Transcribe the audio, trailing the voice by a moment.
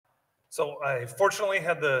So I fortunately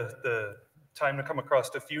had the time to come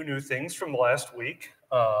across a few new things from the last week.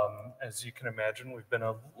 As you can imagine, we've been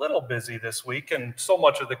a little busy this week, and so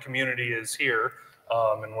much of the community is here,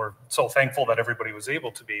 and we're so thankful that everybody was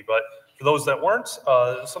able to be. But for those that weren't,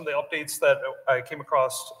 some of the updates that I came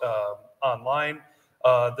across online.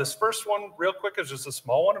 This first one, real quick, is just a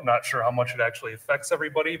small one. I'm not sure how much it actually affects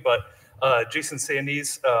everybody, but Jason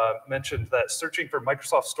Sandys mentioned that searching for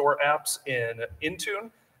Microsoft Store apps in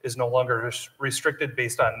Intune is no longer restricted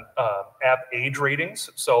based on app age ratings.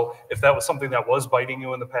 So if that was something that was biting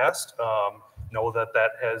you in the past, know that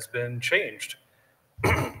that has been changed.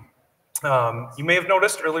 You may have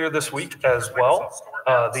noticed earlier this week as well,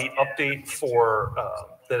 the update for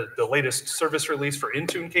the latest service release for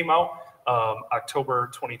Intune came out October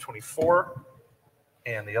 2024.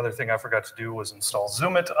 And the other thing I forgot to do was install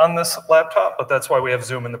Zoomit on this laptop, but that's why we have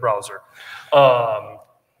Zoom in the browser.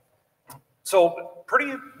 So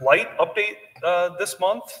pretty light update this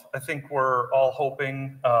month. I think we're all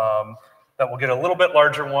hoping that we'll get a little bit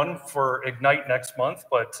larger one for Ignite next month,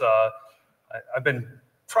 but I've been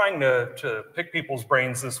trying to pick people's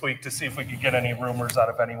brains this week to see if we could get any rumors out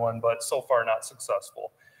of anyone, but so far not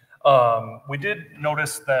successful. We did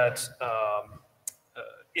notice that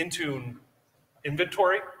Intune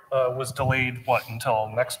inventory was delayed,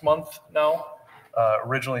 until next month now?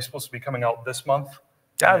 Originally supposed to be coming out this month.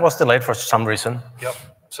 Yeah, it was delayed for some reason. Yep.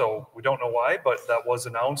 So we don't know why, but that was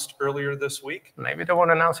announced earlier this week. Maybe they want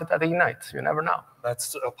to announce it at Ignite. You never know.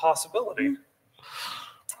 That's a possibility.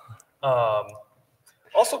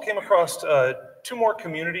 Also came across two more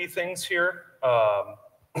community things here.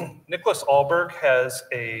 Nicholas Alberg has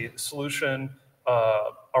a solution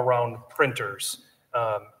around printers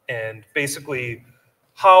and basically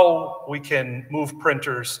how we can move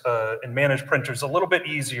printers and manage printers a little bit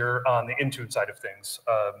easier on the Intune side of things.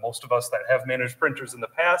 Most of us that have managed printers in the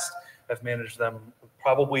past have managed them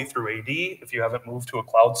probably through AD if you haven't moved to a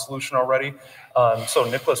cloud solution already. So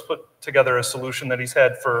Nicholas put together a solution that he's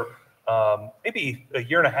had for maybe a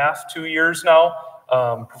year and a half, 2 years now,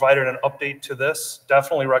 provided an update to this.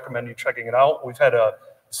 Definitely recommend you checking it out. We've had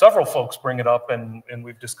several folks bring it up and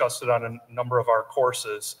we've discussed it on a number of our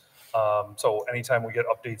courses. So anytime we get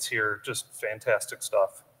updates here, just fantastic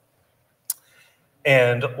stuff.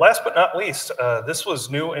 And last but not least, this was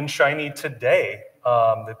new and shiny today.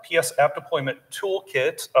 The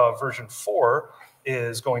PSAppDeployToolkit version 4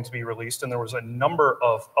 is going to be released, and there was a number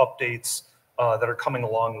of updates that are coming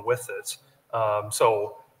along with it.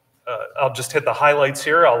 So I'll just hit the highlights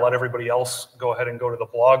here. I'll let everybody else go ahead and go to the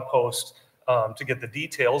blog post to get the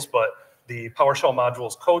details, but the PowerShell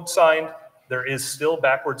module's code signed. There is still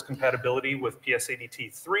backwards compatibility with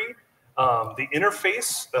PSADT 3. The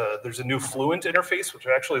interface, there's a new Fluent interface, which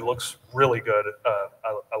actually looks really good.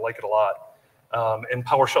 I like it a lot. And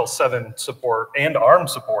PowerShell 7 support and ARM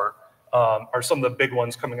support are some of the big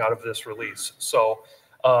ones coming out of this release. So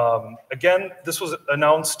again, this was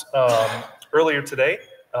announced earlier today.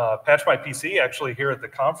 Patch My PC actually here at the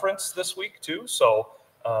conference this week too. So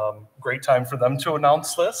great time for them to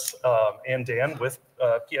announce this, and Dan with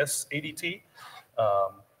PSADT.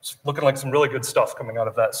 It's looking like some really good stuff coming out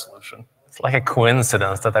of that solution. It's like a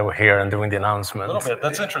coincidence that they were here and doing the announcement. A little bit.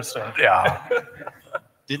 That's interesting. Yeah.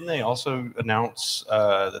 Didn't they also announce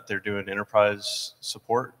that they're doing enterprise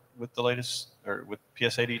support with the latest, or with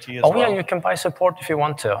PSADT as well? Oh yeah, you can buy support if you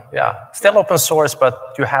want to. Yeah, still open source,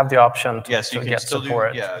 but you have the option to, yes, you to can get still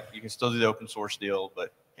support. you can still do the open source deal,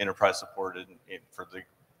 but enterprise support for the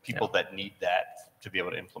people that need that to be able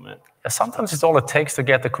to implement. Yeah, sometimes it's all it takes to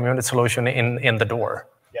get the community solution in the door.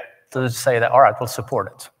 Yeah. To say that, all right, we'll support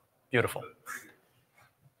it. Beautiful.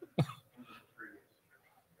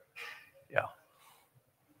 Yeah.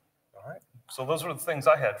 All right. So those were the things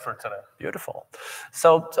I had for today. Beautiful.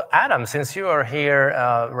 So Adam, since you are here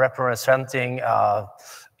representing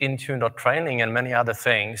Intune Training and many other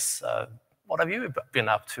things, what have you been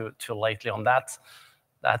up to lately on that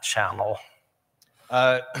channel?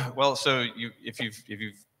 Well, so if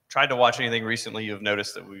you've tried to watch anything recently, you've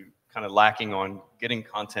noticed that we're kind of lacking on getting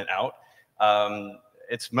content out.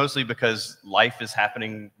 It's mostly because life is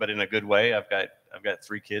happening, but in a good way. I've got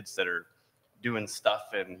 3 kids that are doing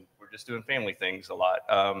stuff, and we're just doing family things a lot.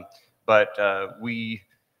 But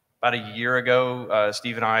about a year ago,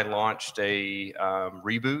 Steve and I launched a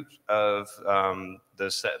reboot of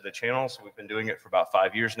the channel. So we've been doing it for about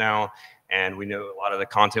 5 years now, and we knew a lot of the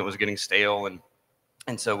content was getting stale,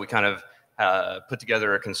 and so we kind of put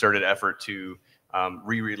together a concerted effort to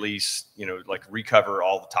re-release, like recover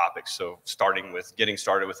all the topics. So getting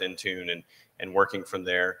started with Intune and working from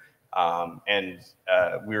there. I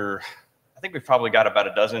think we've probably got about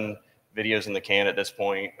a dozen videos in the can at this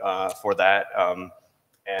point for that.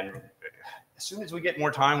 And as soon as we get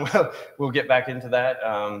more time, we'll get back into that.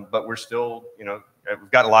 But we're still, you know,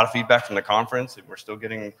 we've got a lot of feedback from the conference, and we're still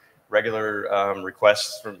getting regular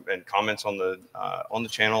requests and comments on the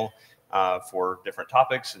channel for different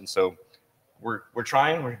topics. And so we're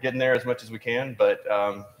trying, we're getting there as much as we can. But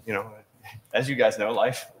you know, as you guys know,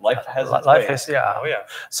 life has its ways. Yeah. Oh, yeah.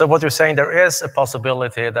 So what you're saying, there is a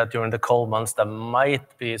possibility that during the cold months there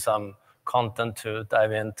might be some content to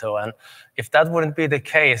dive into, and if that wouldn't be the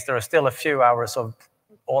case, there are still a few hours of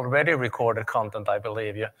already recorded content. I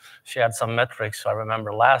believe you shared some metrics, I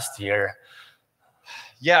remember last year.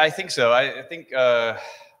 Yeah, I think so. I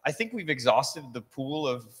think we've exhausted the pool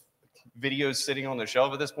of videos sitting on the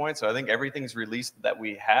shelf at this point, so I think everything's released that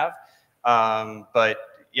we have. But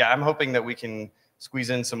yeah, I'm hoping that we can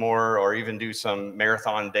squeeze in some more, or even do some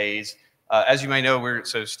marathon days. As you may know,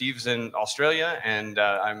 so Steve's in Australia and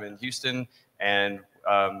I'm in Houston, and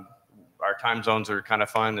our time zones are kind of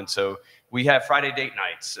fun. And so we have Friday date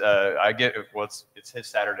nights. It's his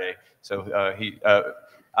Saturday, so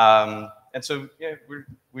and so yeah, we're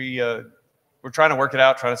trying to work it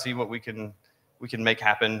out, trying to see what we can make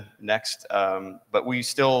happen next. But we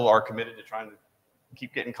still are committed to trying to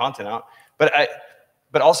keep getting content out.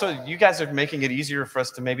 But also, you guys are making it easier for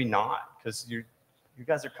us to maybe not, because you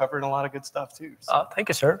guys are covering a lot of good stuff too. So. Thank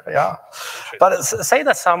you, sir. Yeah. But say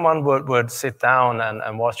that someone would sit down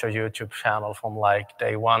and watch your YouTube channel from like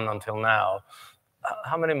day one until now.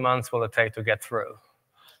 How many months will it take to get through?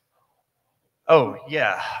 Oh,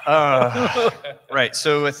 yeah. Right.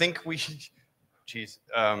 So I think geez,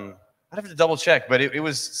 I'd have to double check, but it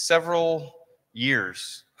was several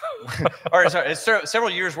years. Or sorry, it's several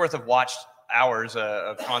years worth of watched hours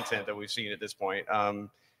of content that we've seen at this point.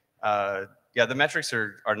 Yeah, the metrics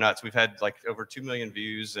are nuts. We've had like over 2 million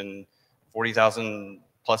views and 40,000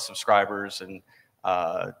 plus subscribers, and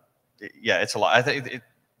yeah, it's a lot. I think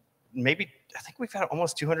we've had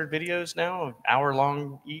almost 200 videos now, hour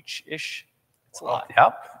long each-ish. It's a lot.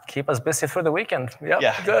 Yep. Keep us busy for the weekend. Yep.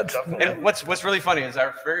 Yeah. Good. And what's really funny is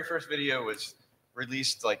our very first video was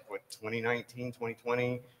released like 2019,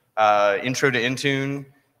 2020, intro to Intune,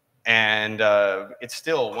 and it's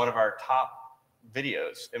still one of our top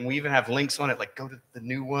videos, and we even have links on it, like go to the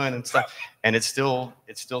new one and stuff, and it still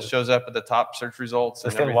shows up at the top search results.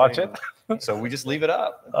 And still watch it. So we just leave it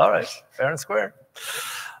up. All right, fair and square.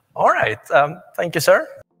 All right, thank you, sir.